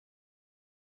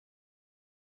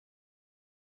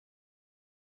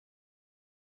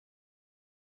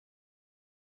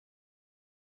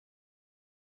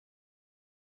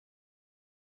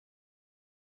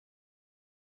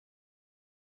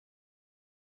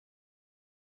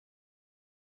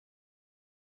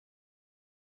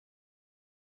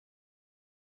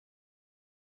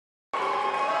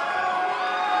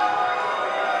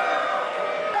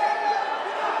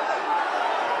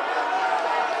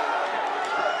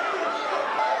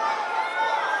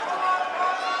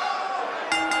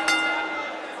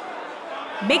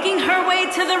Making her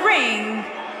way to the ring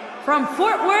from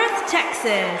Fort Worth,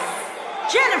 Texas,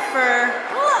 Jennifer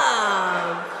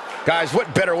Love. Guys,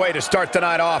 what better way to start the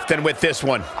night off than with this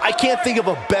one? I can't think of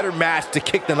a better match to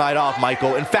kick the night off,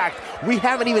 Michael. In fact, we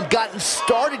haven't even gotten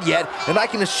started yet, and I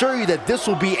can assure you that this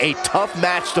will be a tough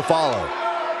match to follow.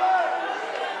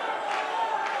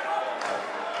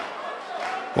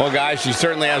 Well, guys, she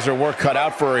certainly has her work cut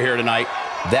out for her here tonight.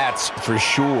 That's for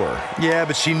sure. Yeah,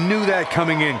 but she knew that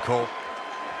coming in, Cole.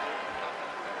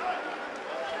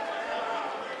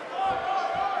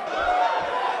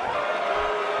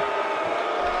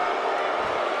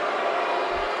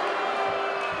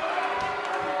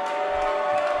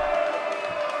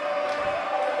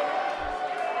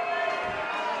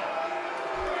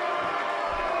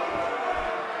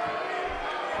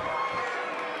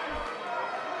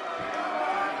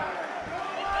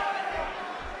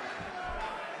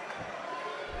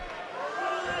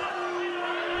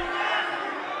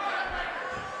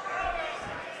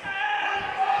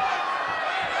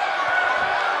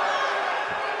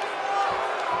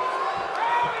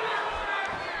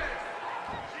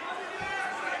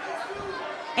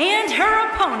 And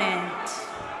her opponent,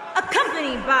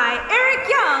 accompanied by Eric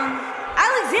Young,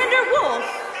 Alexander Wolf,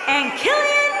 and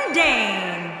Killian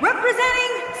Dane,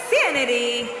 representing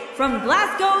Sanity from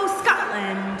Glasgow,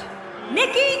 Scotland,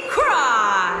 Nikki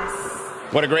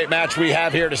Cross. What a great match we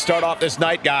have here to start off this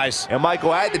night, guys. And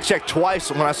Michael, I had to check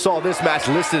twice when I saw this match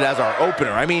listed as our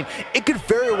opener. I mean, it could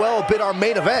very well have been our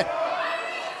main event.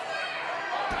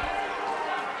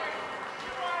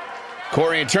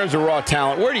 Corey, in terms of raw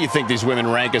talent, where do you think these women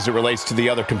rank as it relates to the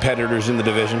other competitors in the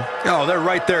division? Oh, they're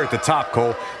right there at the top,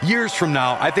 Cole. Years from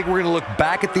now, I think we're going to look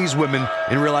back at these women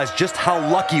and realize just how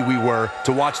lucky we were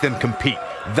to watch them compete.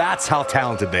 That's how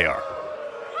talented they are.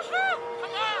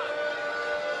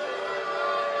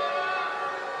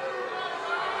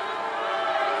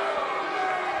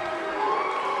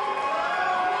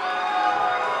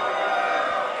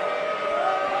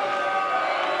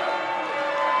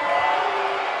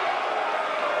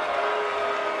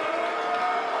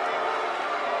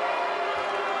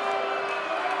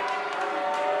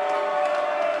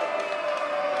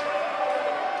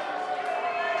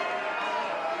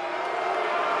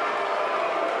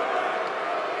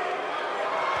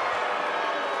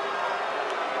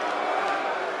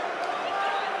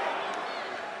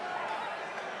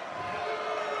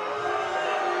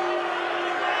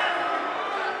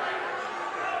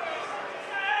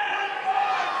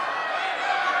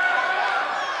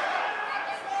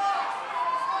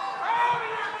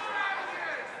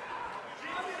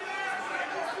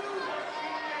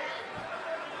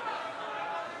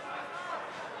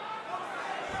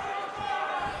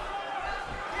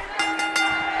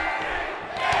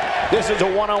 This is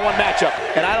a one-on-one matchup,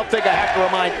 and I don't think I have to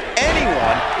remind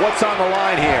anyone what's on the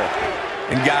line here.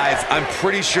 And guys, I'm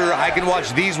pretty sure I can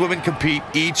watch these women compete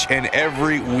each and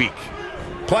every week.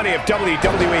 Plenty of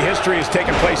WWE history has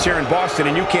taken place here in Boston,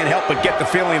 and you can't help but get the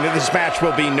feeling that this match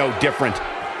will be no different.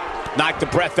 Knocked the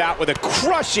breath out with a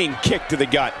crushing kick to the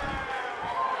gut.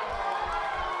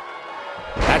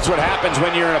 That's what happens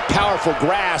when you're in a powerful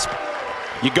grasp.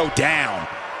 You go down.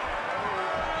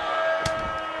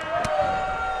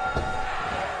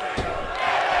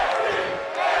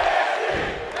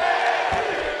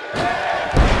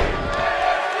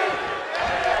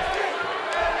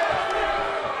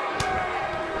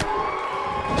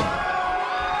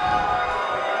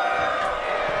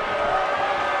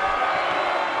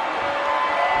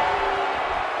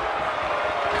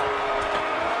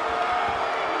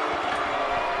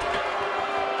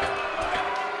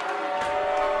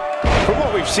 From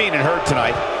what we've seen and heard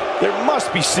tonight, there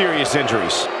must be serious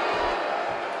injuries.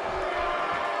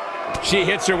 She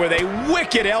hits her with a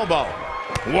wicked elbow.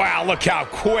 Wow, look how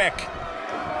quick.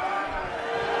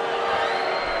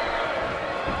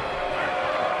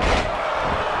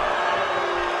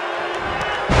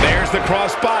 There's the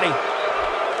crossbody.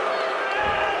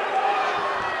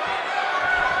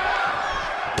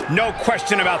 No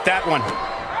question about that one.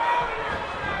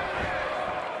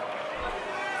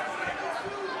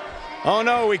 Oh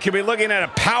no, we could be looking at a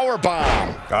power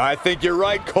bomb. I think you're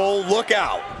right, Cole. Look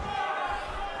out.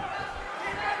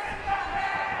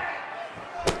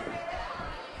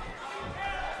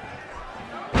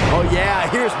 Oh yeah,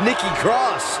 here's Nikki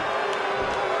Cross.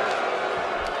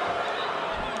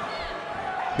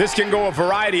 This can go a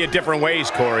variety of different ways,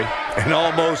 Corey. And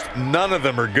almost none of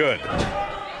them are good.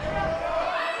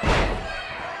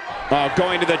 Oh,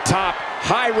 going to the top,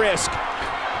 high risk.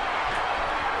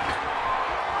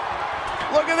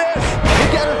 Look at this.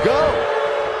 He got her go.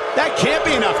 That can't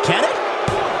be enough, can it?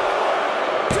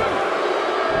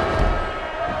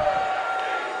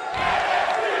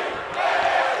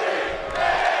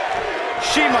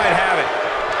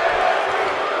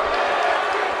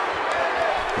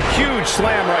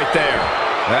 slam right there.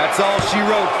 That's all she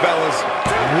wrote, fellas.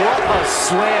 What a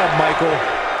slam, Michael.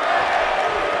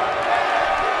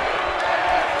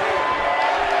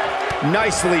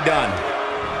 Nicely done.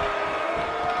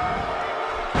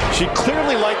 She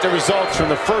clearly liked the results from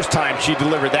the first time she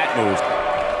delivered that move.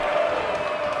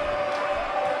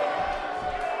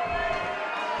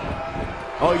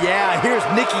 Oh yeah, here's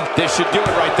Nikki. This should do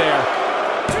it right there.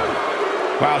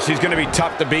 Wow, she's going to be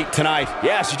tough to beat tonight.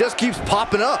 Yeah, she just keeps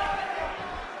popping up.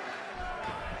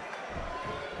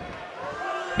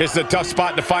 This is a tough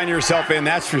spot to find yourself in,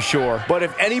 that's for sure. But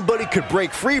if anybody could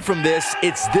break free from this,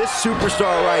 it's this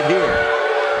superstar right here.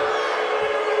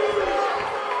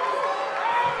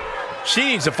 She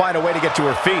needs to find a way to get to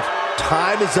her feet.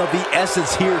 Time is of the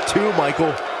essence here too,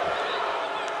 Michael.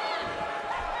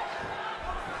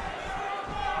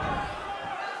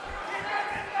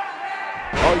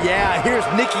 Oh yeah, here's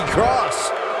Nikki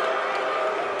Cross.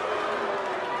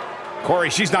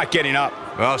 Corey, she's not getting up.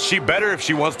 Well, she better if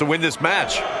she wants to win this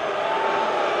match.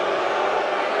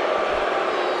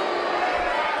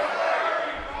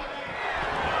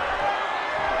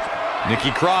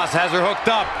 Nikki Cross has her hooked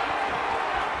up.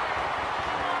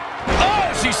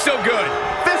 Oh, she's so good.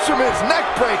 Fisherman's neck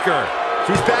breaker.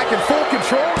 She's back in full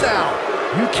control now.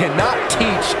 You cannot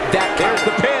teach that. There's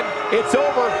the pin. It's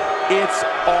over. It's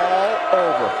all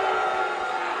over.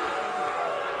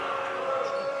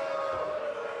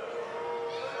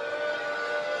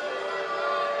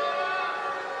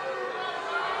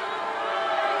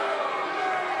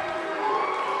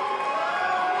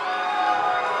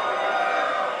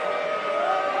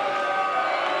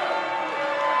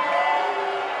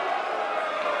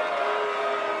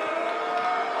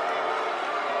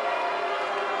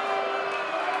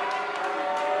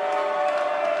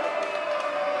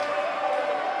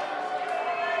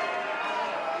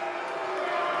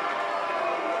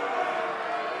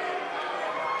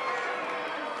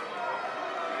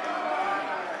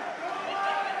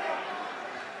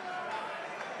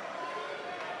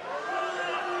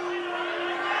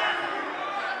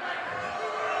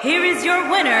 Here is your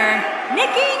winner,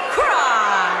 Nikki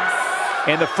Cross.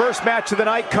 And the first match of the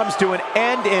night comes to an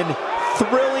end in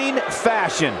thrilling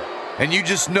fashion. And you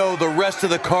just know the rest of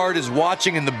the card is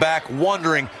watching in the back,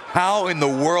 wondering how in the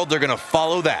world they're going to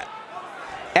follow that.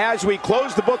 As we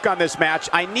close the book on this match,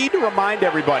 I need to remind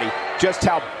everybody just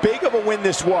how big of a win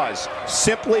this was.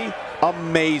 Simply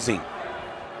amazing.